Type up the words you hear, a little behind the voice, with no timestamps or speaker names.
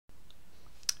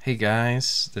Hey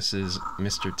guys, this is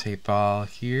Mr. TapeBall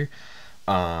here.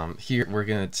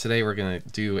 Today we're gonna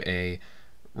do a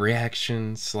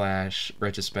reaction slash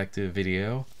retrospective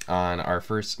video on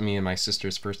me and my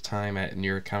sister's first time at New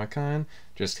York Comic Con.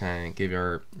 Just kind of give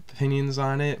our opinions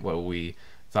on it, what we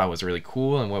thought was really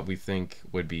cool, and what we think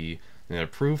would be an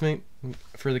improvement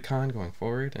for the con going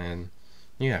forward. And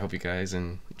yeah, I hope you guys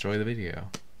enjoy the video.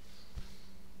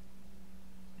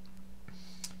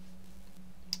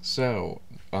 So,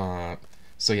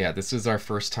 yeah, this is our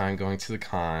first time going to the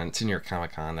con, to New York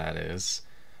Comic Con, that is.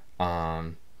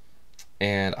 And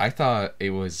I thought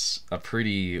it was a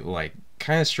pretty,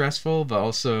 kind of stressful, but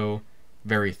also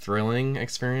very thrilling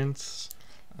experience.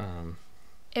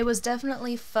 It was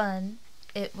definitely fun.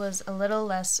 It was a little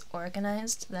less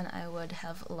organized than I would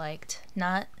have liked.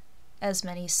 Not as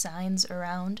many signs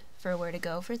around for where to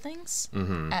go for things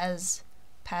as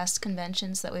past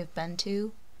conventions that we've been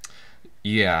to.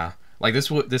 Yeah,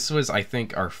 this was I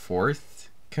think our fourth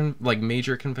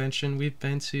major convention we've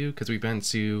been to, because we've been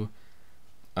to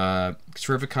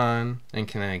Terrificon in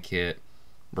Connecticut,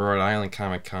 Rhode Island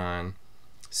Comic Con,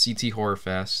 CT Horror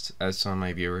Fest, as some of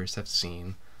my viewers have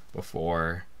seen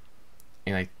before,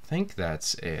 and I think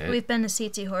that's it. We've been to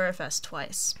CT Horror Fest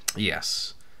twice.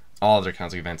 Yes, all other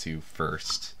cons we've been to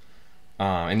first.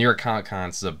 And New York Comic Con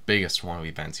is the biggest one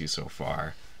we've been to so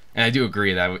far. And I do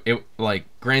agree that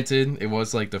granted, it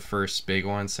was the first big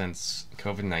one since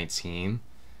COVID-19.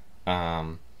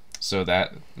 So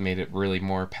that made it really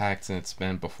more packed than it's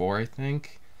been before, I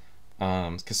think.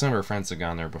 Because some of our friends had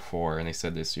gone there before, and they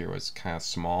said this year was kind of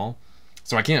small.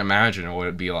 So I can't imagine what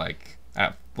it'd be like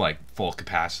at full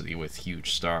capacity with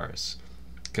huge stars.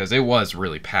 Because it was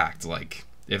really packed.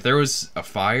 If there was a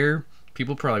fire,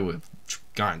 people probably would have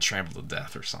gotten trampled to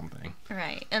death or something.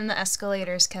 Right, and the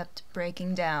escalators kept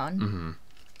breaking down,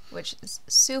 which is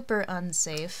super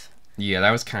unsafe. Yeah,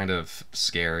 that was kind of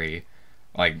scary.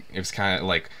 It was kind of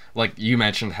like you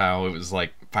mentioned how it was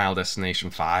Final Destination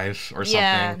 5 or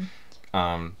something.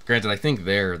 Yeah. Granted, I think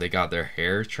they got their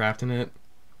hair trapped in it.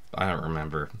 I don't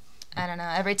remember. I don't know.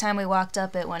 Every time we walked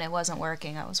up it when it wasn't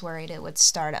working, I was worried it would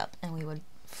start up and we would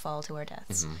fall to our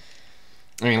deaths.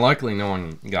 I mean, luckily no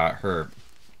one got hurt,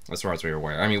 as far as we were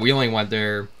aware. I mean, we only went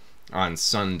there on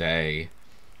Sunday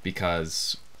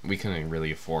because we couldn't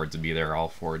really afford to be there all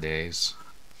 4 days.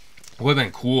 It would have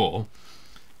been cool.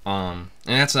 And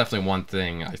that's definitely one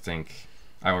thing I think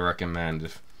I would recommend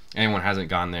if anyone hasn't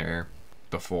gone there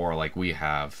before like we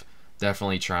have.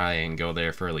 Definitely try and go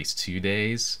there for at least 2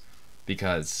 days,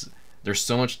 because there's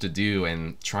so much to do,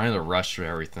 and trying to rush through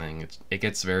everything, it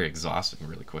gets very exhausting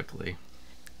really quickly.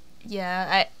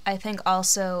 Yeah, I think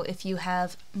also if you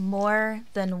have more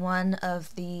than one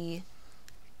of the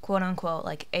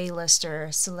quote-unquote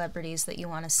A-lister celebrities that you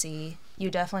want to see,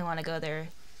 you definitely want to go there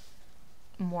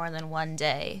more than one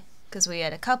day, because we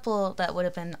had a couple that would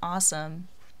have been awesome,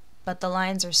 but the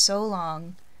lines are so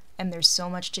long and there's so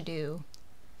much to do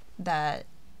that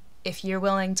if you're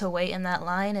willing to wait in that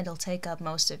line, it'll take up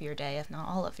most of your day, if not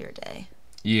all of your day.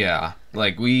 Yeah,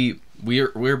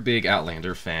 we're big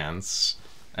Outlander fans,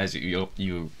 as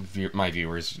my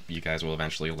viewers, you guys will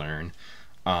eventually learn.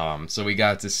 So we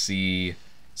got to see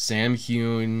Sam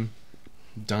Heughan,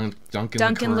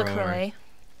 Duncan Lacroix,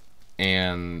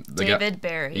 and David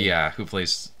Barry. Yeah, who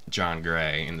plays John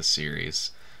Gray in the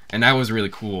series, and that was really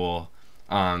cool.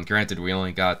 Granted, we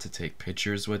only got to take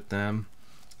pictures with them,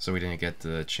 so we didn't get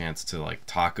the chance to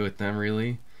talk with them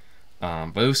really.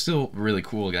 But it was still really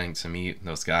cool getting to meet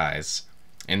those guys,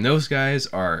 and those guys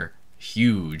are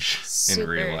huge in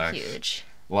real life. Huge.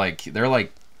 They're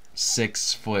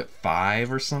 6'5"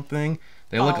 or something.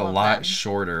 They look a lot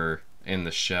shorter in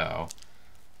the show,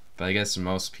 but I guess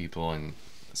most people in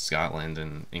Scotland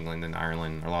and England and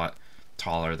Ireland are a lot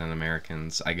taller than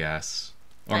Americans, I guess,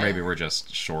 or maybe we're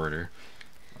just shorter.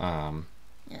 And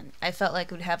I felt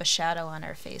like we'd have a shadow on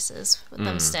our faces with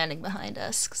them standing behind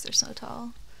us because they're so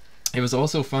tall. It was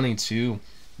also funny too,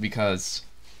 because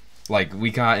we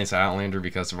got into Outlander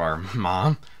because of our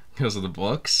mom, because of the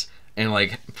books, and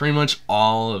pretty much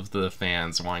all of the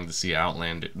fans wanting to see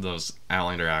those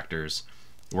Outlander actors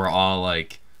were all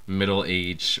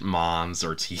middle-aged moms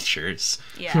or teachers.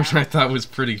 Yeah. Which I thought was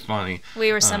pretty funny.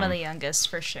 We were some of the youngest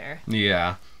for sure.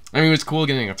 Yeah, I mean, it was cool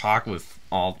getting to talk with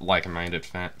all like-minded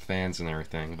fans and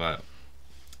everything, but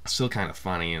still kind of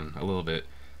funny and a little bit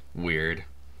weird,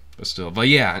 but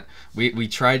yeah, we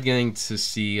tried getting to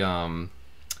see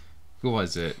who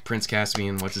was it? Prince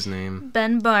Caspian, what's his name?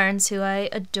 Ben Barnes, who I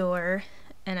adore,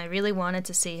 and I really wanted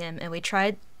to see him, and we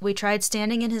tried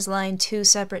standing in his line 2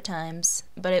 separate times,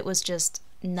 but it was just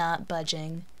not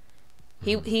budging.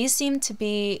 He seemed to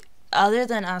be other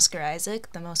than Oscar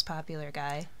Isaac, the most popular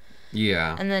guy.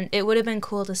 Yeah. And then it would have been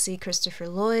cool to see Christopher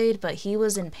Lloyd, but he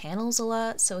was in panels a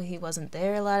lot, so he wasn't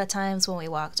there a lot of times when we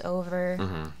walked over.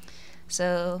 Mm-hmm.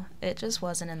 So it just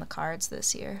wasn't in the cards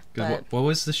this year. But what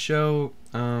was the show?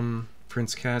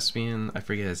 Prince Caspian? I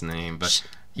forget his name, but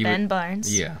Ben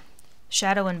Barnes. Yeah.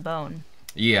 Shadow and Bone.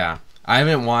 Yeah. I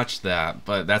haven't watched that,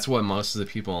 but that's what most of the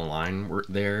people online were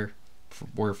there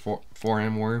for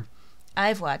him were.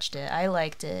 I've watched it. I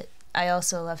liked it. I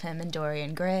also love him in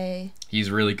Dorian Gray.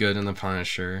 He's really good in The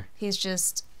Punisher. He's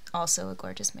just also a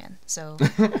gorgeous man, so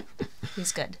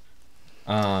he's good.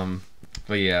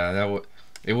 But yeah,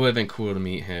 it would have been cool to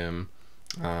meet him.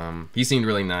 He seemed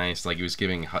really nice, like he was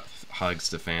giving hugs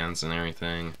to fans and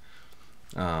everything.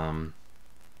 And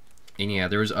yeah,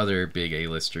 there was other big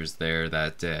A-listers there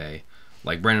that day.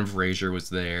 Like Brendan Fraser was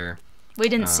there. We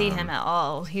didn't see him at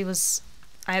all. He was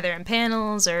either in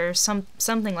panels or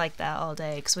something like that all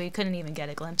day, because we couldn't even get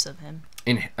a glimpse of him.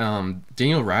 And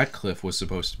Daniel Radcliffe was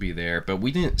supposed to be there, but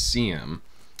we didn't see him.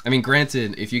 I mean,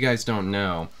 granted, if you guys don't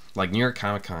know, like New York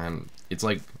Comic Con, it's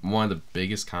like one of the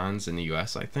biggest cons in the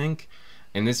US, I think.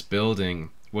 And this building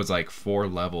was like 4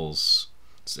 levels,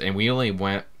 and we only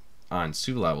went on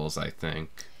 2 levels, I think.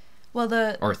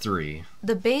 Well, or 3.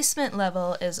 The basement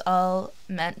level is all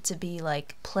meant to be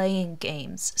like playing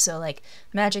games. So like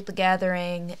Magic the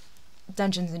Gathering,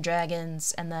 Dungeons and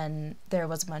Dragons, and then there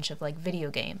was a bunch of like video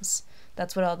games.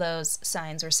 That's what all those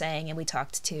signs were saying, and we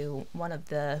talked to one of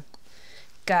the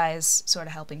guys sort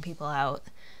of helping people out.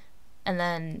 And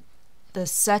then the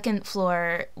second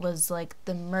floor was like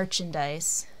the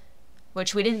merchandise,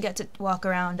 which we didn't get to walk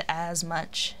around as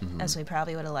much as we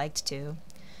probably would have liked to.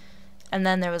 And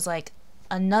then there was like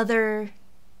another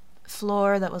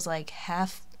floor that was like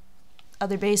half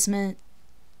other basement,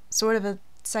 sort of a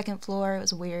second floor. It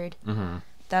was weird. Mm-hmm.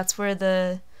 That's where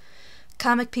the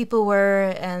comic people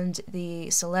were and the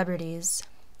celebrities.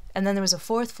 And then there was a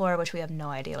 4th floor, which we have no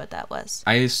idea what that was.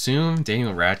 I assume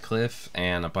Daniel Radcliffe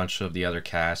and a bunch of the other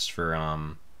cast for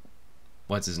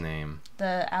what's his name?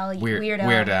 The Weird Al.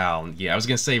 Weird Al. Yeah, I was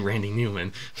gonna say Randy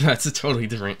Newman. That's a totally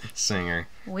different singer.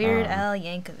 Weird Al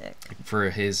Yankovic. For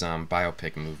his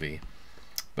biopic movie.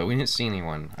 But we didn't see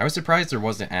anyone. I was surprised there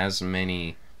wasn't as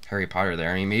many Harry Potter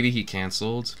there. I mean, maybe he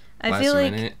canceled last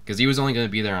minute because he was only going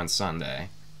to be there on Sunday.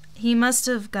 He must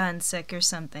have gotten sick or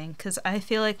something, because I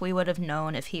feel like we would have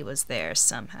known if he was there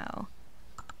somehow.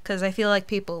 Because I feel like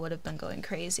people would have been going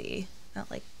crazy. Not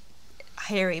like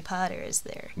Harry Potter is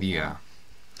there. Yeah. Know?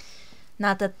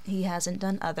 Not that he hasn't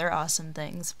done other awesome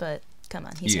things, but come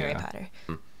on, he's Harry Potter.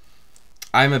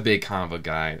 I'm a big comic book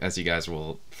guy, as you guys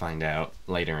will find out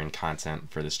later in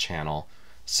content for this channel.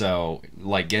 So,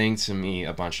 like, getting to meet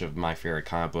a bunch of my favorite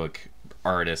comic book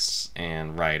artists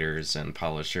and writers and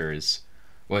publishers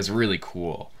was really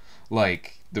cool.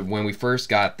 Like, when we first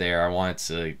got there, I wanted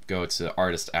to go to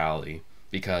Artist Alley,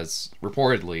 because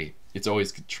reportedly, it's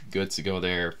always good to go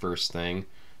there first thing,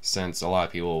 since a lot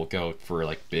of people will go for,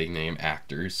 like, big-name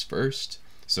actors first.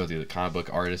 So the comic book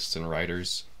artists and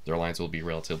writers, their lines will be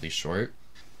relatively short.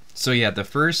 So yeah, the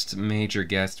first major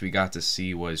guest we got to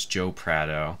see was Joe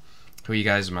Prado, who you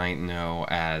guys might know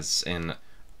as an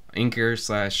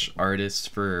inker / artist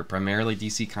for primarily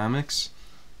DC Comics.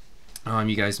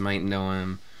 You guys might know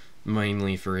him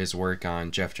mainly for his work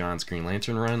on Jeff Johns' Green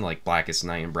Lantern run, like Blackest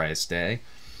Night and Brightest Day.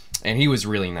 And he was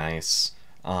really nice.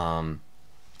 And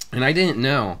I didn't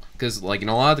know, because like in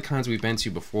a lot of the cons we've been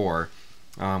to before,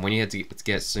 when you had to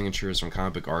get signatures from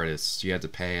comic book artists, you had to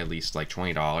pay at least like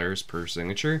 $20 per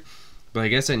signature. But I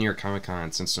guess at New York Comic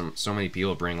Con, since so many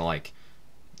people bring like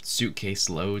suitcase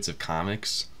loads of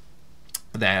comics,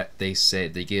 that they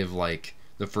said they give like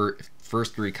the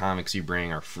first 3 comics you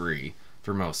bring are free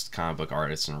for most comic book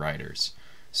artists and writers.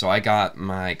 So I got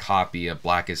my copy of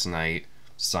Blackest Night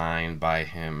signed by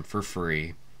him for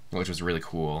free, which was really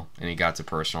cool, and he got to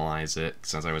personalize it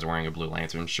since I was wearing a Blue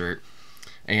Lantern shirt.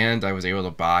 And I was able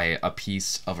to buy a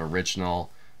piece of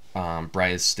original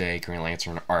Brightest Day Green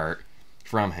Lantern art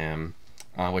from him,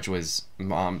 which was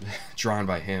drawn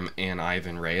by him and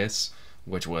Ivan Reis,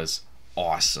 which was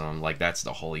awesome. Like, that's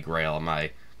the holy grail of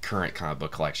my current comic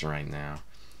book collection right now.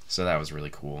 So that was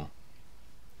really cool.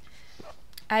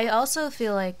 I also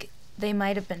feel like they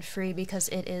might have been free because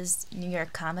it is New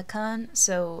York Comic Con,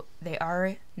 so they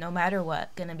are, no matter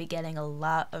what, going to be getting a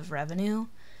lot of revenue.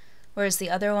 Whereas the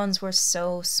other ones were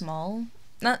so small.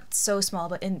 Not so small,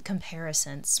 but in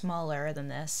comparison, smaller than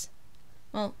this.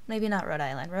 Well, maybe not Rhode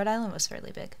Island. Rhode Island was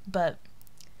fairly big. But,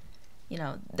 you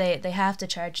know, they have to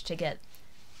charge to get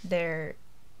their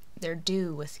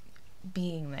due with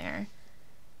being there.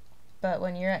 But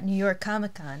when you're at New York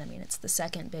Comic Con, I mean, it's the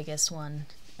second biggest one.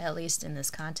 at least in this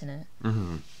continent.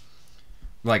 Mm-hmm.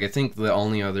 Like, I think the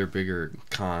only other bigger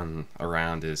con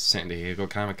around is San Diego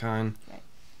Comic-Con, Right.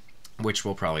 which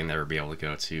we'll probably never be able to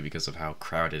go to because of how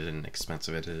crowded and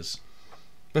expensive it is.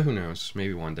 But who knows?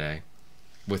 Maybe one day,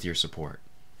 with your support.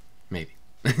 Maybe.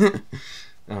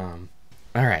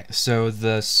 Alright, so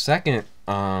the second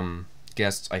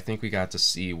guest I think we got to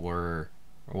see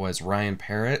was Ryan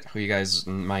Parrott, who you guys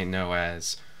might know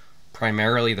as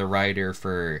primarily the writer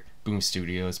for Boom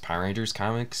Studios' Power Rangers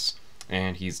comics,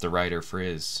 and he's the writer for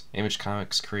his Image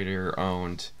Comics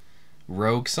creator-owned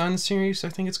Rogue Sun series, I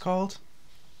think it's called.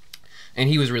 And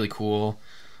he was really cool,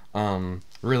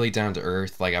 really down to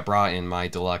earth. Like, I brought in my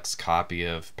deluxe copy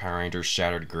of Power Rangers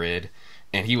Shattered Grid,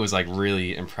 and he was like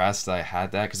really impressed that I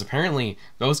had that, because apparently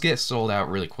those get sold out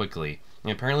really quickly.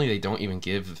 And apparently they don't even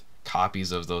give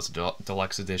copies of those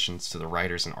deluxe editions to the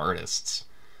writers and artists,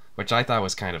 which I thought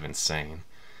was kind of insane.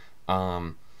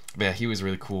 But yeah, he was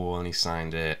really cool and he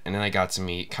signed it. And then I got to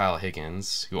meet Kyle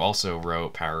Higgins, who also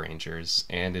wrote Power Rangers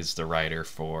and is the writer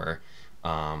for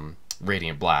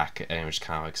Radiant Black at Image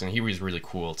Comics, and he was really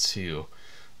cool too.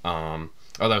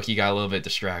 Although he got a little bit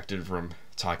distracted from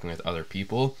talking with other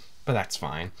people, but that's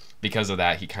fine. Because of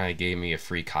that, he kind of gave me a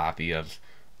free copy of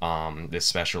this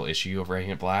special issue of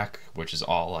Radiant Black, which is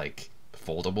all like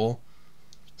foldable.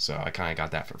 So I kind of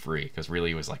got that for free because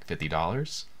really it was like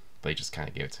 $50, but he just kind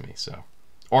of gave it to me. So,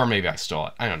 or maybe I stole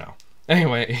it. I don't know.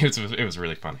 Anyway, it was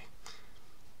really funny.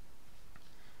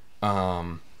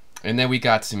 And then we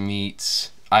got to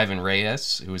meet Ivan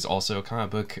Reis, who is also a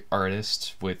comic book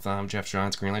artist with Jeff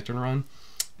Johns' Green Lantern run,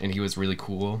 and he was really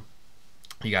cool.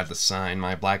 He got to sign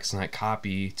my Blackest Night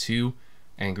copy 2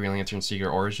 and Green Lantern Secret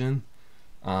Origin.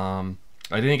 I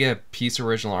didn't get a piece of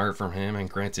original art from him, and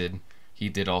granted, he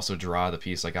did also draw the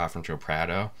piece I got from Joe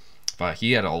Prado, but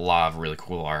he had a lot of really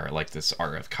cool art, like this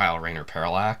art of Kyle Rayner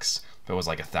Parallax, but it was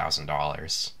like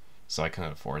 $1,000, so I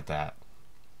couldn't afford that.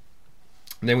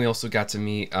 And then we also got to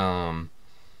meet James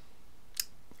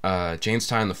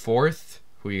Tynion IV,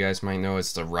 who you guys might know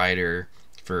as the writer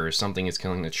for Something Is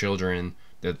Killing the Children,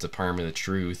 The Department of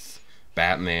Truth,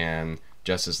 Batman,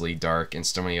 Justice League Dark, and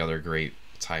so many other great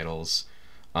titles.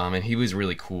 And he was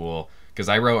really cool because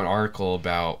I wrote an article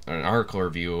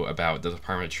review about The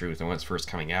Department of Truth and when it's first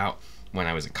coming out when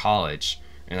I was in college,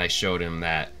 and I showed him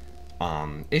that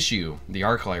issue, the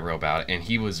article I wrote about it, and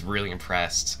he was really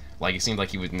impressed. Like, it seemed like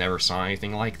he would never saw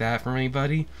anything like that from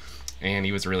anybody, and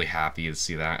he was really happy to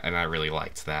see that, and I really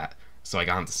liked that. So I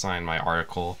got him to sign my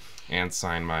article and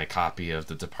sign my copy of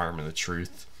The Department of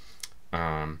Truth.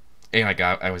 And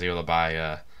I was able to buy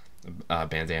a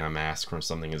bandana mask from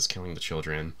Something Is Killing the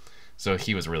Children. So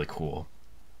he was really cool.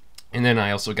 And then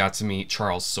I also got to meet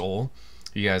Charles Soule,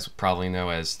 who you guys probably know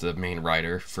as the main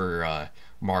writer for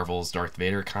Marvel's Darth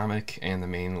Vader comic and the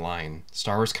mainline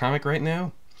Star Wars comic right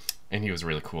now. And he was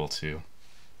really cool too.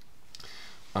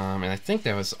 And I think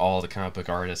that was all the comic book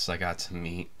artists I got to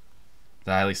meet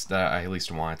that I at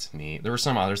least wanted to meet. There were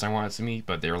some others I wanted to meet,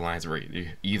 but their lines were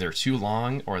either too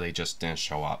long or they just didn't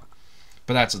show up.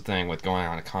 But that's the thing with going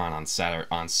on a con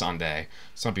on Sunday.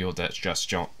 Some people just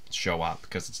don't show up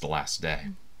because it's the last day.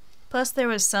 Plus, there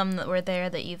was some that were there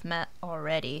that you've met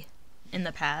already in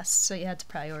the past, so you had to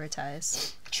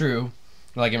prioritize. True.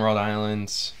 Like in Rhode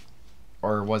Island,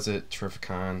 or was it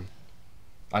Terrificon?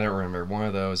 I don't remember. One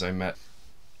of those I met.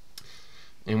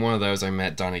 In one of those I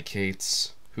met Donnie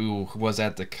Cates, who was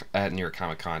at New York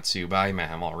Comic Con too, but I met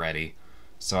him already.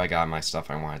 So I got my stuff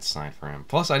I wanted to sign for him.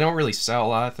 Plus, I don't really sell a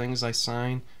lot of things I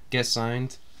get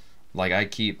signed. Like, I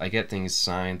get things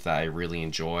signed that I really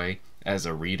enjoy as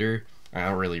a reader. I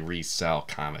don't really resell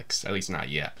comics, at least not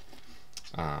yet.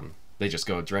 They just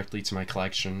go directly to my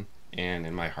collection and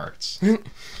in my hearts.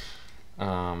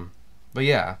 But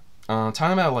yeah,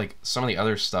 talking about like some of the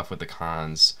other stuff with the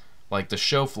cons, like the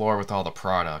show floor with all the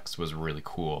products was really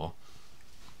cool.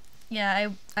 Yeah,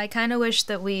 I kind of wish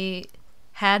that we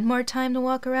had more time to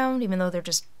walk around, even though there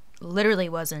just literally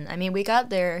wasn't. I mean, we got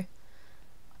there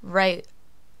we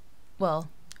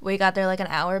got there like an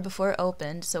hour before it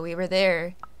opened, so we were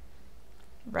there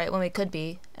right when we could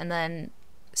be, and then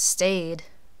stayed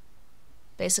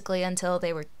basically until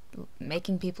they were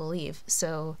making people leave.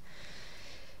 So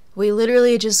we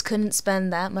literally just couldn't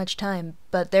spend that much time.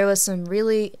 But there was some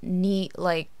really neat,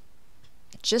 like,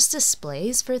 just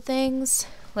displays for things.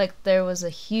 Like, there was a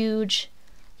huge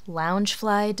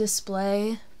Loungefly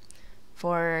display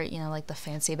for, like the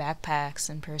fancy backpacks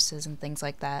and purses and things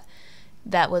like that.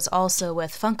 That was also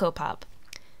with Funko Pop.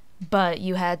 But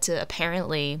you had to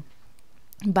apparently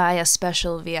buy a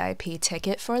special VIP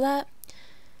ticket for that.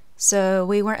 So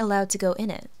we weren't allowed to go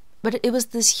in it. but it was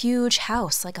this huge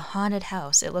house, like a haunted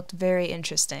house. It looked very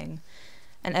interesting.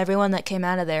 And everyone that came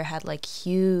out of there had like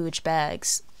huge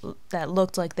bags that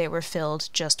looked like they were filled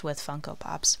just with Funko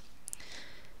Pops.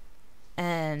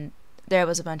 And there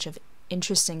was a bunch of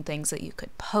interesting things that you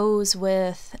could pose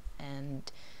with,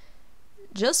 and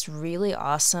just really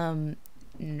awesome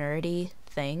nerdy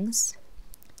things.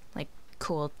 Like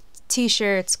cool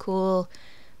t-shirts, cool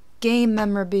game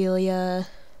memorabilia,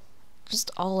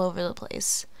 just all over the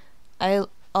place. I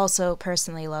also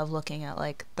personally love looking at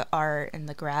like the art and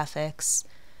the graphics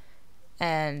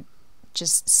and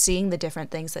just seeing the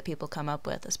different things that people come up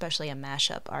with, especially in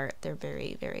mashup art. They're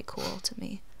very, very cool to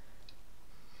me.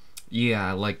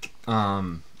 Yeah, like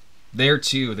there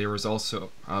too, there was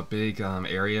also a big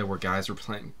area where guys were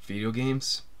playing video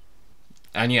games.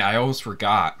 And yeah, I almost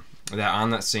forgot that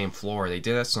on that same floor, they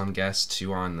did have some guests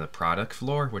too on the product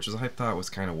floor, which I thought was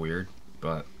kind of weird.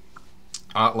 But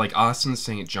like Austin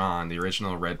St. John, the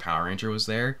original Red Power Ranger, was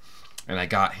there, and I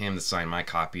got him to sign my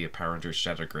copy of Power Rangers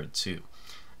Shattered Grid 2,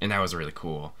 and that was really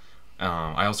cool.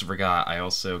 I also forgot, I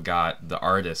also got the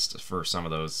artist for some of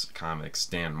those comics,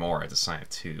 Dan Mora, to sign it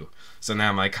too. So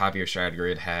now my copy of Shattered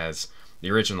Grid has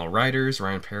the original writers,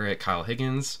 Ryan Parrott, Kyle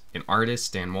Higgins, an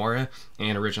artist, Dan Mora,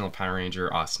 and original Power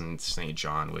Ranger, Austin St.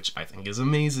 John, which I think is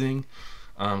amazing.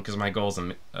 Because my goal is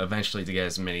eventually to get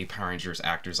as many Power Rangers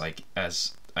actors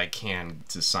as I can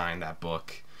to sign that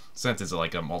book. Since it's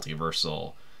like a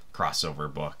multiversal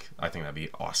crossover book, I think that'd be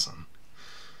awesome.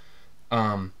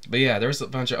 But yeah, there's a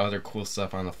bunch of other cool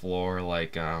stuff on the floor,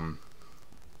 like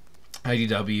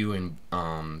IDW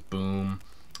and Boom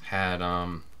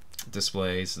had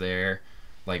displays there,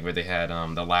 like where they had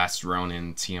the Last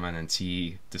Ronin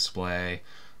TMNT display,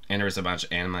 and there was a bunch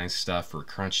of anime stuff for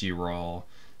Crunchyroll.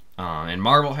 And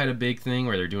Marvel had a big thing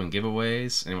where they're doing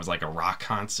giveaways, and it was like a rock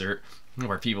concert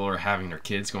where people were having their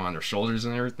kids go on their shoulders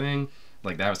and everything.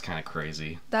 Like, that was kind of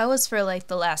crazy. That was for like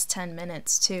the last 10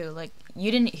 minutes too. Like,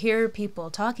 you didn't hear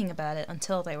people talking about it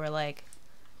until they were like,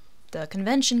 the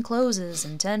convention closes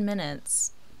in 10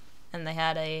 minutes. And they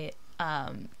had a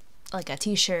like a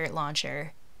t-shirt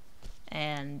launcher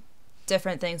and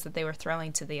different things that they were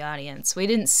throwing to the audience. We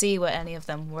didn't see what any of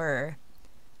them were.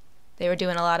 They were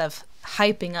doing a lot of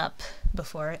hyping up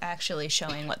before actually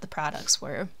showing what the products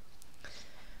were.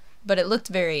 But it looked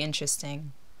very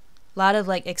interesting. A lot of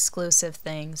like exclusive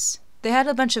things. They had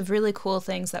a bunch of really cool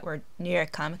things that were New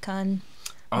York Comic Con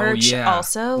merch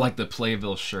also. Like the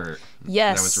Playbill shirt.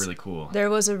 Yes. That was really cool. There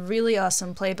was a really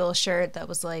awesome Playbill shirt that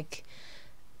was like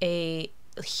a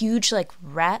huge like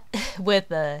rat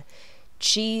with a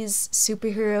cheese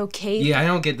superhero cape. Yeah, I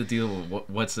don't get the deal.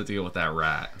 What's the deal with that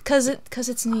rat? Cause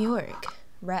it's New York.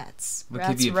 Rats. What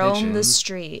Rats roam the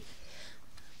street.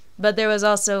 But there was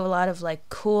also a lot of like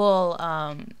cool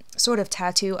sort of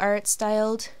tattoo art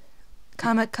styled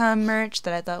Comic-Con merch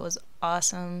that I thought was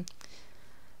awesome.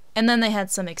 And then they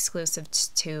had some exclusives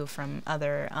too from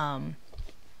other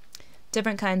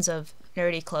different kinds of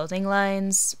nerdy clothing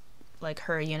lines, like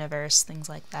Her Universe, things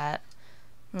like that.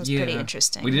 It was pretty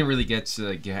interesting. We didn't really get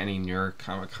to get any New York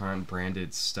Comic-Con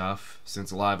branded stuff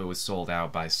since a lot of it was sold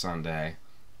out by Sunday.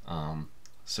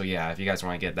 So yeah, if you guys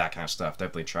want to get that kind of stuff,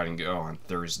 definitely try to go on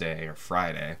Thursday or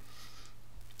Friday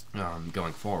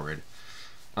going forward.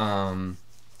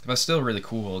 But still really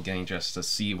cool getting just to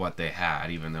see what they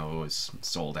had, even though it was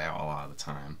sold out a lot of the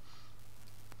time.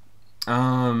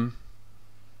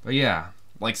 But yeah,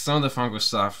 like some of the Funko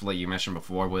stuff, like you mentioned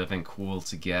before, would have been cool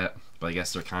to get, but I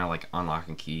guess they're kind of like unlock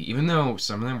and key, even though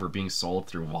some of them were being sold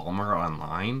through Walmart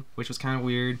online, which was kind of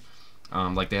weird.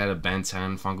 Like they had a Ben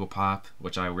 10 Funko Pop,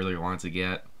 which I really wanted to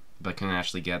get, but couldn't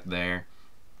actually get there.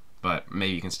 But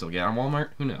maybe you can still get on Walmart.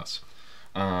 Who knows?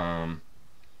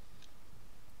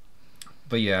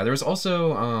 But yeah, there was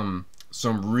also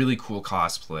some really cool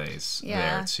cosplays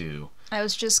there too. I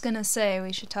was just gonna say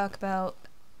we should talk about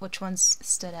which ones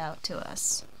stood out to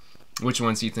us. Which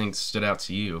ones do you think stood out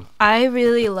to you? I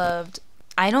really loved.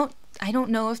 I don't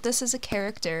know if this is a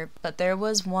character, but there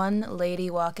was one lady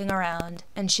walking around,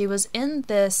 and she was in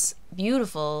this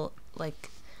beautiful, like,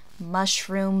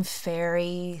 mushroom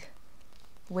fairy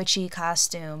witchy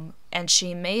costume, and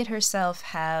she made herself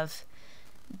have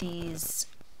these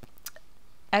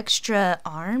extra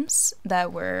arms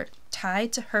that were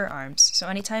tied to her arms. So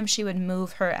anytime she would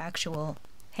move her actual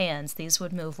hands, these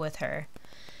would move with her.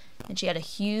 And she had a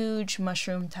huge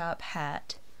mushroom top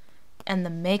hat, and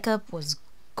the makeup was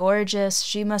gorgeous.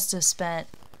 She must have spent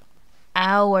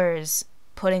hours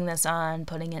putting this on,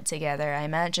 putting it together. I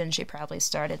imagine she probably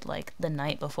started like the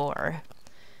night before,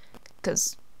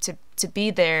 because to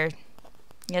be there,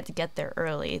 you had to get there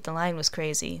early. The line was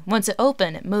crazy. Once it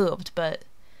opened, it moved, but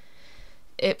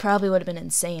it probably would have been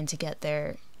insane to get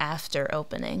there after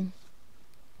opening.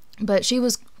 But she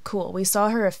was cool. We saw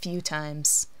her a few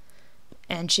times,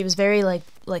 and she was very like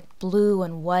blue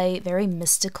and white, very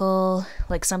mystical,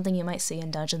 like something you might see in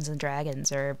Dungeons and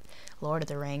Dragons or Lord of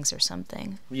the Rings or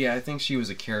something. Yeah, I think she was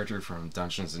a character from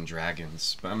Dungeons and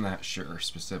Dragons, but I'm not sure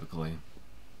specifically.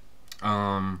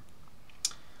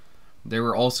 There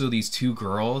were also these two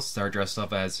girls that are dressed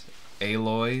up as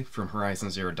Aloy from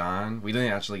Horizon Zero Dawn. We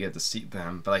didn't actually get to see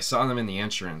them, but I saw them in the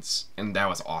entrance, and that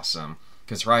was awesome.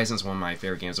 Because Horizon's one of my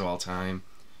favorite games of all time,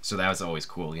 so that was always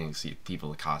cool getting to see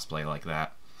people cosplay like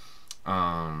that.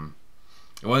 One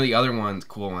of the other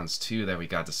cool ones too that we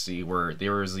got to see were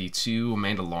there was the two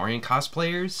Mandalorian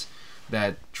cosplayers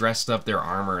that dressed up their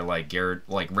armor like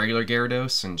regular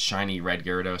Gyarados and shiny red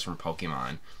Gyarados from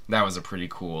Pokemon. That was a pretty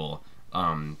cool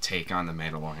take on the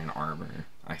Mandalorian armor,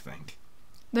 I think.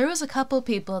 There was a couple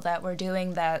people that were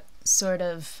doing that sort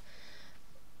of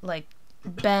like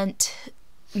bent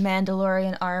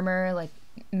Mandalorian armor, like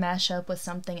mash up with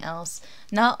something else.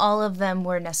 Not all of them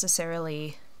were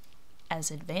necessarily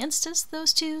as advanced as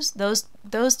those two. Those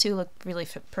two looked really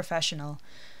professional,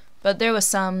 but there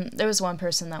was one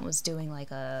person that was doing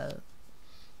like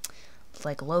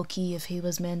Loki if he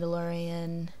was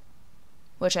Mandalorian,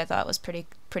 which I thought was pretty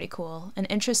cool. An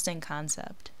interesting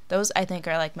concept. Those I think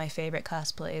are like my favorite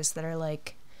cosplays that are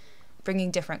like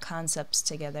bringing different concepts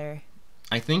together.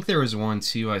 I think there was one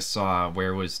too I saw where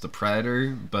it was the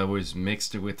Predator, but it was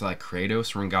mixed with like Kratos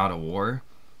from God of War.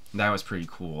 That was pretty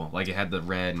cool. Like it had the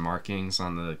red markings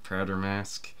on the Predator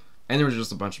mask, and there was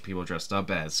just a bunch of people dressed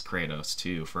up as Kratos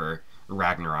too for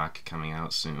Ragnarok coming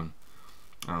out soon.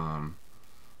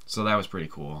 So that was pretty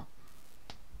cool.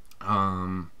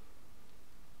 I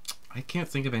can't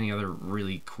think of any other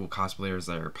really cool cosplayers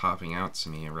that are popping out to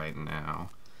me right now.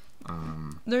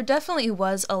 There definitely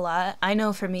was a lot. I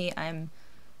know for me,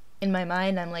 in my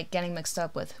mind, I'm like getting mixed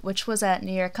up with which was at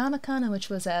New York Comic Con and which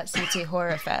was at CT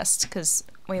Horror Fest, because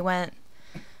we went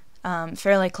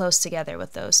fairly close together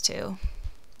with those two.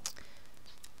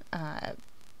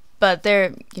 But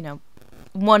they're,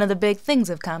 one of the big things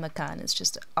of Comic Con is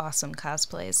just awesome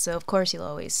cosplays. So of course you'll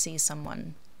always see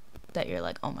someone that you're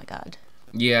like, oh my god.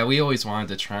 Yeah, we always wanted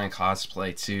to try and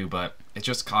cosplay too, but it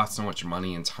just costs so much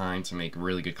money and time to make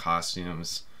really good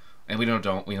costumes, and we don't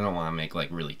want to make like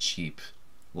really cheap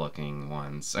looking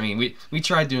ones. I mean, we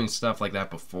tried doing stuff like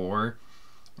that before,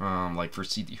 like for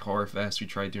CD Horror Fest, we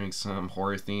tried doing some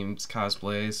horror themed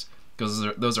cosplays because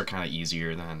those are kind of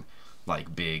easier than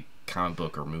like big comic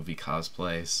book or movie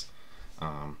cosplays.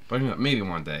 But maybe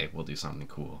one day we'll do something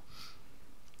cool.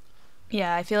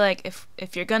 Yeah, I feel like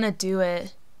if you're gonna do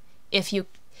it, if you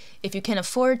can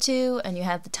afford to and you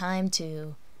have the time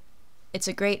to, it's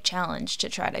a great challenge to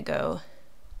try to go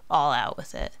all out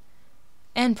with it.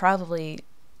 And probably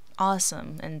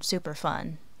awesome and super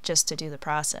fun just to do the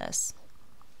process.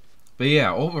 But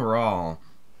yeah, overall,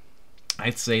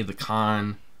 I'd say the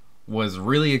con was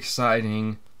really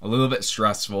exciting, a little bit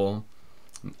stressful.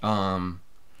 The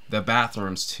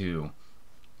bathrooms too.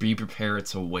 Be prepared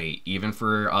to wait. Even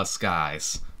for us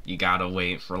guys, you gotta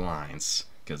wait for lines,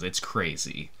 because it's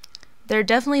crazy. There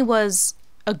definitely was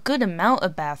a good amount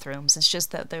of bathrooms. It's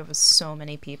just that there was so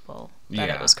many people that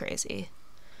it was crazy.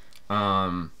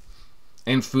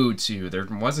 And food too. There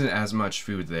wasn't as much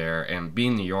food there, and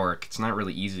being New York, it's not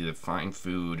really easy to find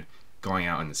food going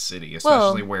out in the city,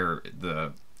 especially where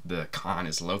the con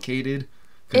is located,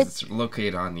 because it's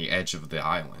located on the edge of the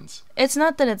island. It's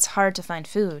not that it's hard to find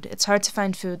food. It's hard to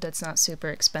find food that's not super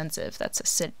expensive. That's a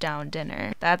sit-down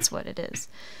dinner. That's what it is.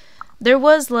 There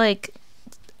was like,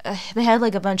 they had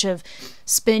like a bunch of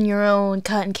spin your own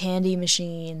cotton candy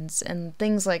machines and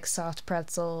things like soft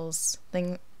pretzels,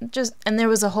 and there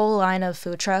was a whole line of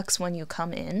food trucks when you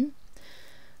come in,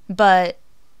 but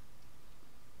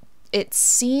it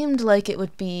seemed like it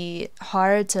would be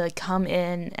hard to come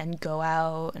in and go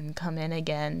out and come in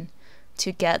again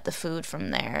to get the food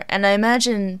from there. And I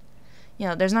imagine,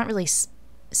 there's not really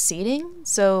seating,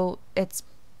 so it's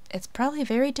probably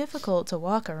very difficult to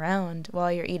walk around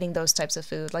while you're eating those types of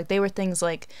food. Like, they were things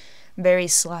like very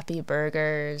sloppy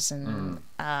burgers and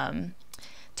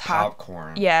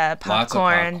popcorn. Yeah,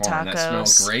 popcorn, lots of popcorn. Tacos. That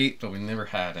smelled great, but we never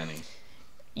had any.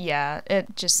 Yeah,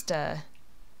 it just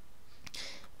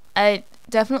I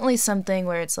definitely something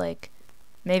where it's like,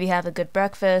 maybe have a good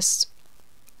breakfast,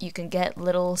 you can get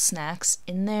little snacks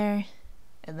in there,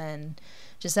 and then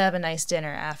just have a nice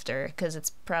dinner after, because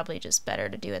it's probably just better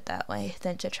to do it that way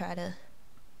than to try to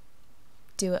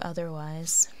do it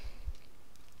otherwise.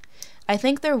 I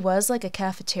think there was like a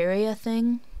cafeteria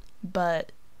thing,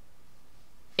 but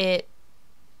it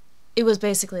it was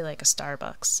basically like a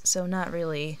Starbucks, so not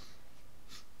really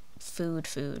food,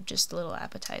 just little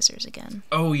appetizers again.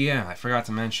 Oh yeah, I forgot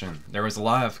to mention, there was a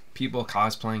lot of people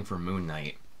cosplaying for Moon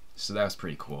Knight, so that was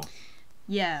pretty cool.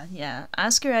 Yeah.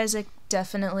 Oscar Isaac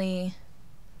definitely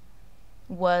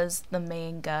was the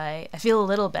main guy. I feel a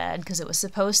little bad because it was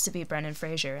supposed to be Brendan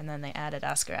Fraser, and then they added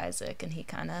Oscar Isaac, and he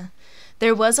kind of...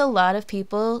 There was a lot of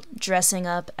people dressing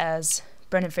up as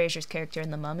Brendan Fraser's character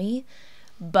in The Mummy,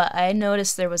 but I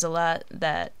noticed there was a lot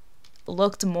that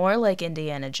looked more like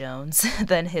Indiana Jones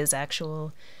than his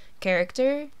actual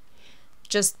character,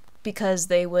 just because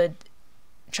they would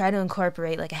try to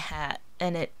incorporate like a hat,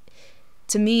 and it,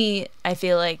 to me, I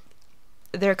feel like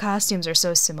their costumes are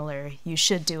so similar, you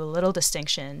should do a little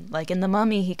distinction. Like in The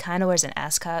Mummy, he kind of wears an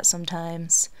ascot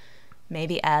sometimes.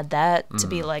 Maybe add that to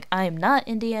be like, I am not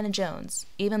Indiana Jones,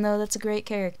 even though that's a great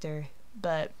character.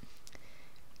 But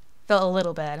felt a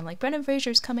little bad. I'm like, Brendan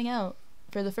Fraser's coming out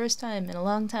for the first time in a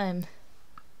long time.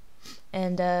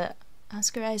 And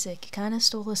Oscar Isaac, he kind of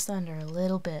stole his thunder a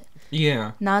little bit.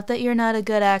 Yeah. Not that you're not a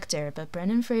good actor, but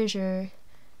Brendan Fraser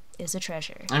is a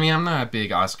treasure. I mean, I'm not a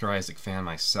big Oscar Isaac fan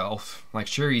myself. Like,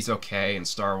 sure, he's okay in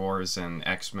Star Wars and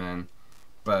X-Men,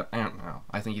 but I don't know.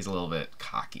 I think he's a little bit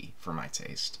cocky for my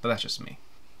taste, but that's just me.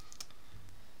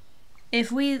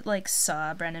 If we, like,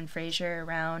 saw Brendan Fraser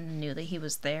around and knew that he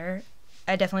was there,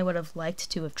 I definitely would have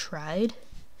liked to have tried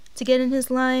to get in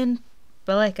his line,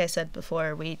 but like I said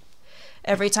before,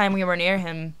 every time we were near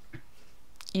him,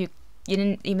 you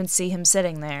didn't even see him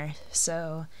sitting there,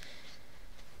 so...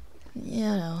 You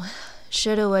know,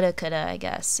 shoulda, woulda, coulda, I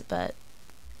guess, but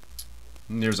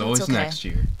there's always okay. Next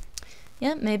year.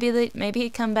 Yeah, maybe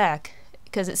he'd come back,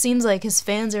 because it seems like his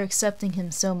fans are accepting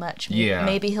him so much. Yeah.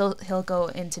 Maybe he'll go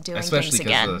into doing especially things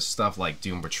again. because of stuff like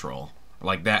Doom Patrol.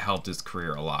 Like, that helped his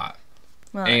career a lot.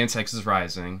 Well, and Texas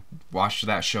Rising. Watch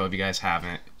that show if you guys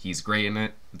haven't. He's great in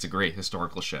it. It's a great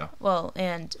historical show. Well,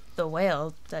 and The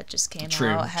Whale that just came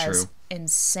out has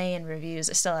insane reviews.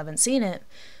 I still haven't seen it,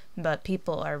 but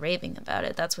people are raving about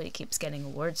it. That's what he keeps getting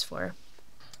awards for.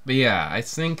 But yeah, I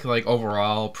think, like,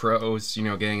 overall, pros, you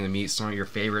know, getting to meet some of your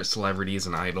favorite celebrities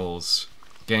and idols,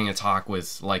 getting to talk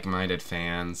with like-minded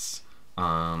fans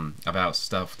about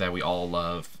stuff that we all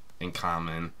love in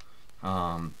common.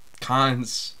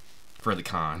 Cons for the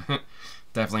con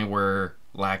definitely were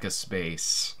lack of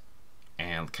space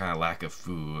and kind of lack of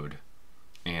food.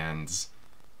 And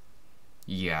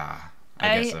yeah,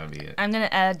 I guess that would be it. I'm going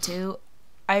to add, too,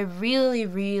 I really,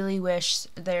 really wish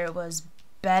there was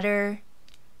better,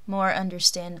 more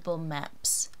understandable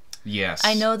maps. Yes.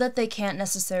 I know that they can't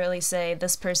necessarily say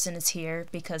this person is here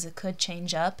because it could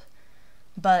change up,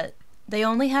 but they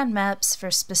only had maps for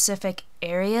specific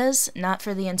areas, not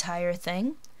for the entire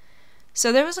thing.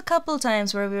 So there was a couple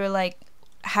times where we were like,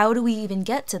 how do we even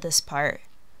get to this part?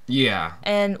 Yeah.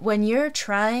 And when you're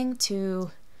trying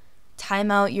to time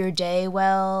out your day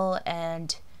well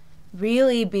and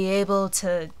really be able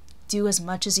to do as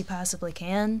much as you possibly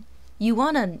can, you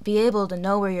want to be able to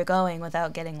know where you're going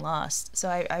without getting lost. So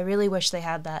I really wish they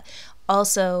had that.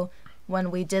 Also,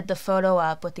 when we did the photo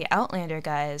op with the Outlander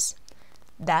guys,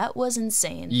 that was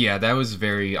insane. Yeah, that was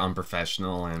very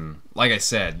unprofessional, and like I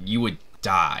said, you would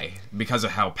die because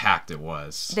of how packed it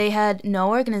was. They had no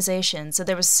organization, so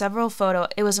there was several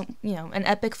it was, you know, an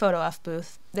epic photo off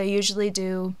booth. They usually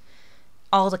do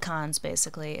all the cons,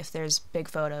 basically, if there's big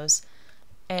photos.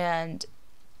 And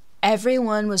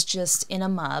everyone was just in a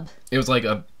mob. It was like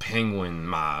a penguin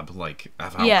mob, like,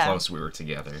 of how close we were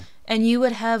together. And you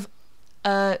would have,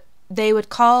 they would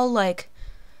call, like,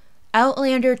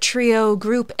 Outlander Trio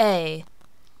Group A,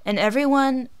 and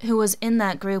everyone who was in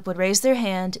that group would raise their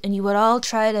hand, and you would all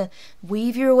try to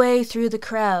weave your way through the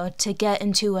crowd to get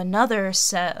into another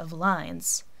set of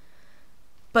lines.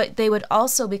 But they would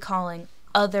also be calling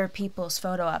other people's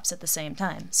photo ops at the same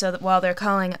time. So that while they're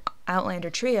calling Outlander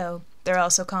Trio, they're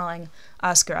also calling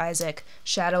Oscar Isaac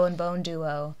Shadow and Bone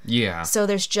Duo. Yeah. So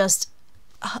there's just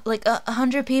like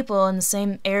 100 people in the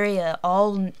same area,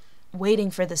 all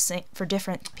waiting for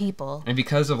different people. And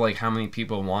because of like how many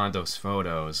people wanted those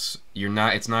photos,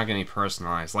 it's not going to be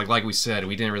personalized. Like we said,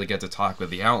 we didn't really get to talk with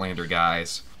the Outlander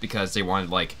guys because they wanted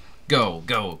like go,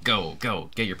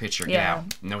 get your picture, get out,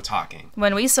 no talking.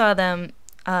 When we saw them,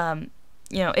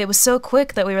 you know, it was so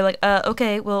quick that we were like,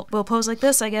 okay, we'll pose like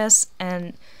this, I guess.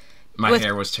 And my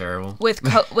hair was terrible. With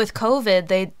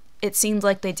COVID, it seemed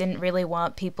like they didn't really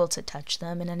want people to touch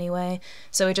them in any way.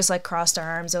 So we just like crossed our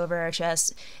arms over our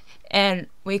chest, and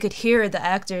we could hear the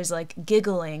actors like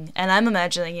giggling. And I'm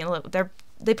imagining, you know,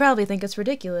 they probably think it's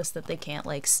ridiculous that they can't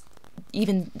like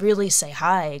even really say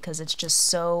hi because it's just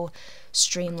so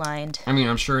streamlined. I mean,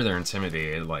 I'm sure they're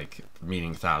intimidated, like,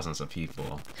 meeting thousands of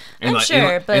people. And, I'm like,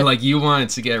 sure, but... And, like, you wanted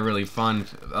to get a really fun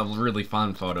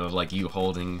photo of, like, you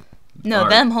holding... No,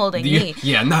 them holding me.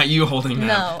 Yeah, not you holding them.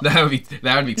 No. That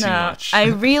would be too much. I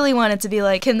really wanted to be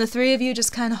like, can the three of you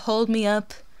just kind of hold me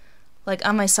up, like,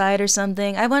 on my side or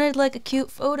something? I wanted, like, a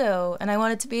cute photo, and I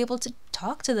wanted to be able to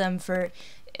talk to them for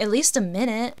at least a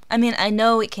minute. I mean, I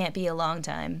know it can't be a long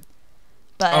time,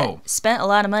 but spent a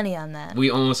lot of money on that. We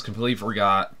almost completely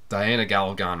forgot Diana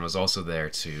Gabaldon was also there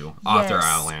too, author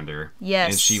Outlander.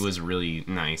 Yes. And she was really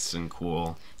nice and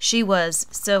cool. She was.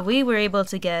 So we were able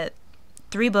to get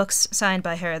 3 books signed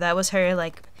by her. That was her,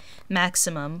 like,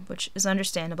 maximum, which is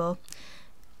understandable.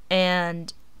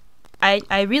 And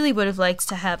I really would have liked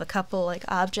to have a couple, like,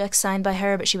 objects signed by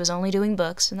her, but she was only doing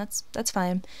books, and that's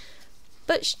fine.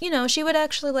 But, you know, she would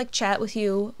actually, like, chat with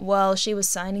you while she was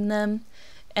signing them,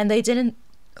 and they didn't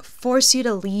force you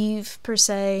to leave, per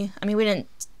se. I mean, we didn't,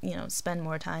 you know, spend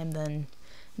more time than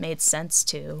made sense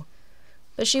to.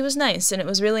 But she was nice, and it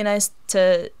was really nice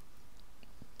to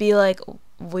be like,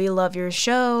 we love your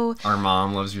show. Our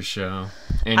mom loves your show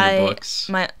and your books.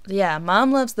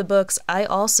 Mom loves the books. I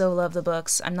also love the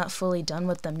books. I'm not fully done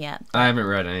with them yet. I haven't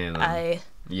read any of them. I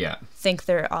think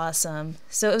they're awesome.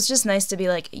 So it was just nice to be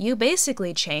like, you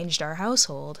basically changed our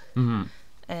household. Mm-hmm.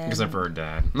 Except for her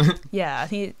dad. Yeah,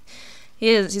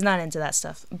 he's not into that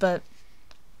stuff. But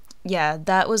yeah,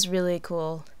 that was really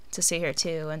cool to see her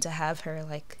too, and to have her,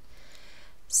 like,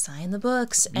 sign the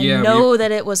books and know that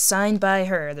it was signed by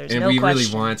her. There's no question. And we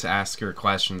really wanted to ask her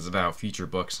questions about future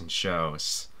books and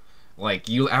shows. Like,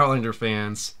 you Outlander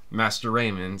fans, Master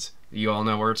Raymond, you all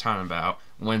know what we're talking about.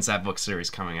 When's that book series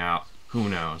coming out? Who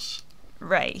knows?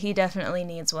 Right, he definitely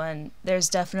needs one. There's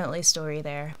definitely story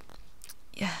there.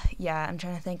 Yeah, I'm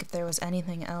trying to think if there was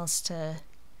anything else to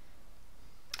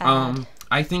add.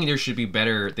 I think they should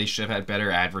have had better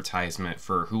advertisement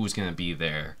for who was going to be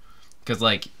there. Because,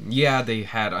 like, yeah, they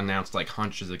had announced, like,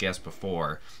 hundreds of guests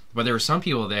before, but there were some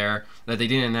people there that they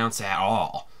didn't announce at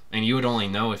all, and you would only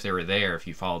know if they were there if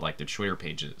you followed, like, the Twitter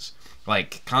pages.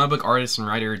 Like, comic book artist and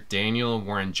writer Daniel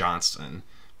Warren Johnston,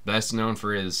 best known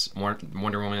for his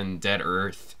Wonder Woman, Dead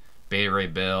Earth, Beta Ray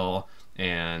Bill,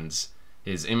 and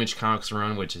his Image Comics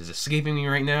run, which is escaping me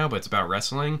right now, but it's about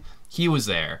wrestling. He was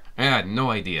there, and I had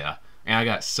no idea, and I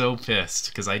got so pissed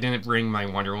because I didn't bring my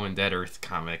Wonder Woman Dead Earth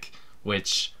comic,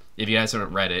 which... If you guys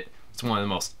haven't read it, it's one of the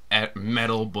most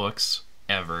metal books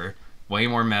ever. Way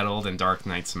more metal than Dark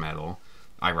Knight's metal,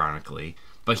 ironically.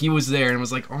 But he was there and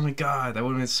was like, oh my god, that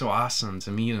would have been so awesome to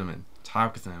meet him and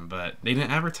talk with him. But they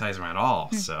didn't advertise him at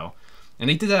all, so... And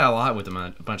they did that a lot with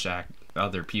a bunch of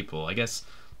other people. I guess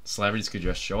celebrities could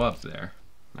just show up there.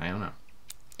 I don't know.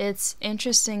 It's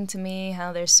interesting to me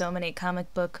how there's so many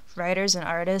comic book writers and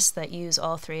artists that use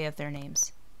all 3 of their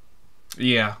names.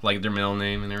 Yeah, like their middle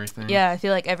name and everything. Yeah, I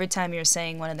feel like every time you're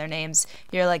saying one of their names,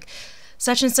 you're like,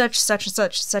 such and such, such and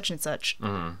such, such and such.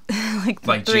 Mm-hmm.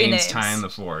 like James Tynion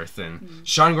IV. And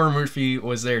Sean Gore Murphy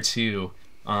was there too,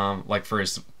 like for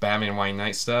his Batman White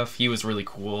Knight stuff. He was really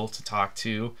cool to talk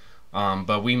to,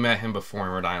 but we met him before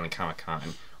in Rhode Island Comic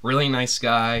Con. Really nice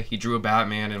guy. He drew a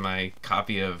Batman in my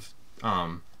copy of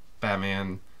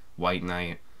Batman White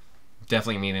Knight.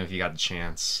 Definitely meet him if you got the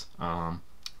chance.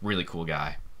 Really cool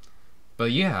guy.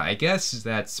 But yeah, I guess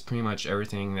that's pretty much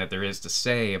everything that there is to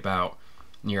say about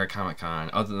New York Comic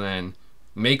Con, other than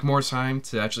make more time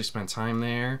to actually spend time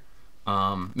there.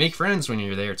 Make friends when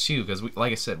you're there too, because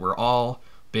like I said, we're all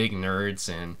big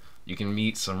nerds, and you can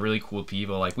meet some really cool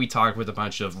people. Like, we talked with a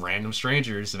bunch of random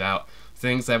strangers about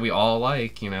things that we all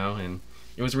like, you know, and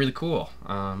it was really cool.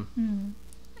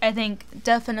 I think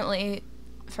definitely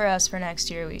for us for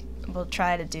next year, we'll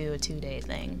try to do a 2-day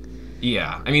thing.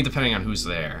 Yeah, I mean, depending on who's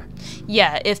there.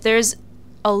 Yeah, if there's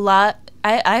a lot,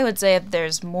 I would say if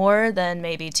there's more than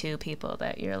maybe 2 people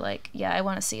that you're like, yeah, I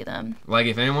want to see them. Like,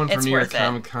 if anyone from New York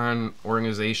Comic Con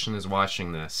organization is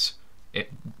watching this,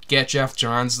 get Jeff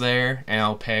Johns there, and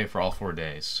I'll pay for all 4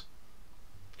 days.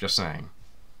 Just saying.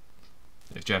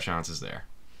 If Jeff Johns is there.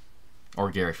 Or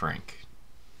Gary Frank.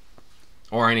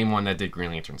 Or anyone that did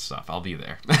Green Lantern stuff, I'll be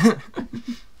there.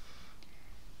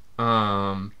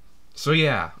 So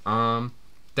yeah,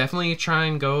 definitely try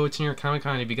and go to New York Comic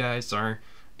Con if you guys are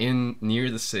near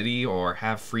the city or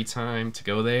have free time to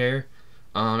go there.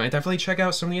 And definitely check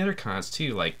out some of the other cons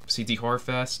too, like CT Horror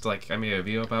Fest, like I made a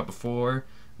video about before.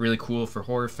 Really cool for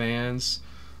horror fans.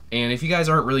 And if you guys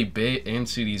aren't really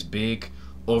into these big,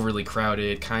 overly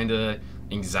crowded, kind of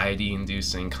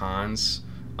anxiety-inducing cons,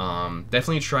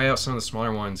 definitely try out some of the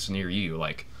smaller ones near you,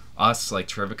 like us, like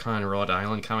Trivicon and Rhode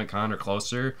Island Comic Con, are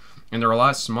closer, and they're a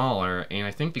lot smaller. And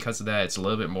I think because of that, it's a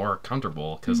little bit more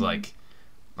comfortable because like,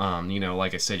 you know,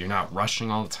 like I said, you're not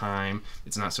rushing all the time.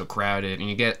 It's not so crowded, and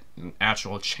you get an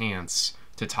actual chance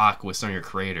to talk with some of your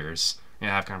creators and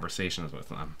have conversations with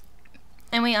them.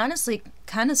 And we honestly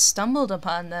kind of stumbled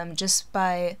upon them just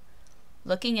by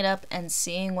looking it up and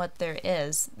seeing what there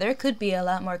is. There could be a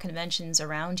lot more conventions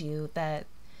around you that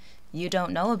you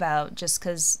don't know about just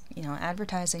because, you know,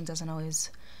 advertising doesn't always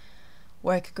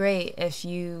work great if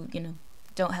you know,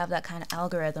 don't have that kind of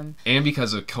algorithm. And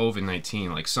because of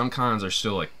COVID-19, like some cons are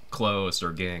still like closed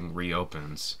or getting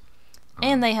reopens.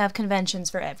 And they have conventions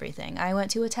for everything. I went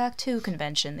to a Tattoo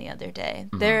convention the other day.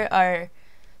 There are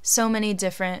so many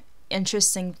different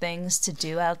interesting things to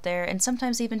do out there, and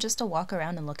sometimes even just to walk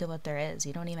around and look at what there is.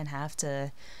 You don't even have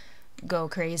to go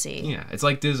crazy. Yeah, it's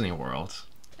like Disney World,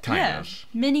 kind of.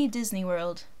 Mini Disney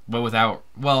World. But without,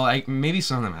 well, maybe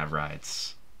some of them have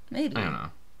rides. Maybe. I don't know.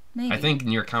 Maybe. I think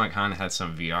New York Comic Con had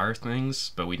some VR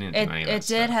things, but we didn't do any of that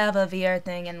stuff. It did have a VR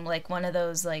thing and like one of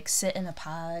those like sit in a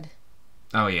pod.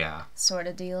 Oh yeah. Sort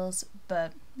of deals,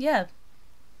 but yeah,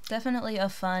 definitely a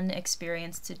fun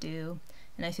experience to do,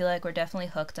 and I feel like we're definitely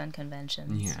hooked on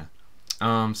conventions.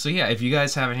 Yeah. So yeah, if you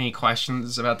guys have any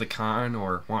questions about the con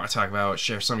or want to talk about,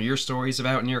 share some of your stories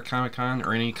about New York Comic Con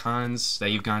or any cons that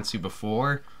you've gone to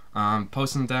before,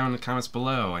 post them down in the comments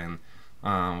below, and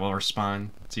we'll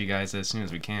respond to you guys as soon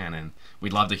as we can, and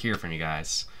we'd love to hear from you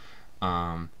guys.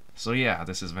 So yeah,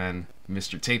 this has been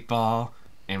Mr. TapeBall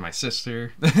and my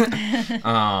sister.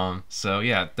 So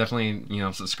yeah, definitely, you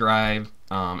know, subscribe.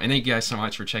 And thank you guys so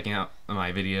much for checking out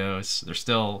my videos.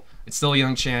 It's still a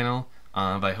young channel,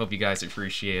 but I hope you guys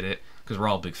appreciate it because we're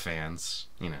all big fans,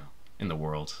 you know, in the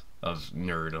world of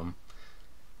nerdom.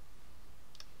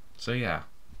 So yeah,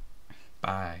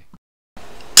 bye.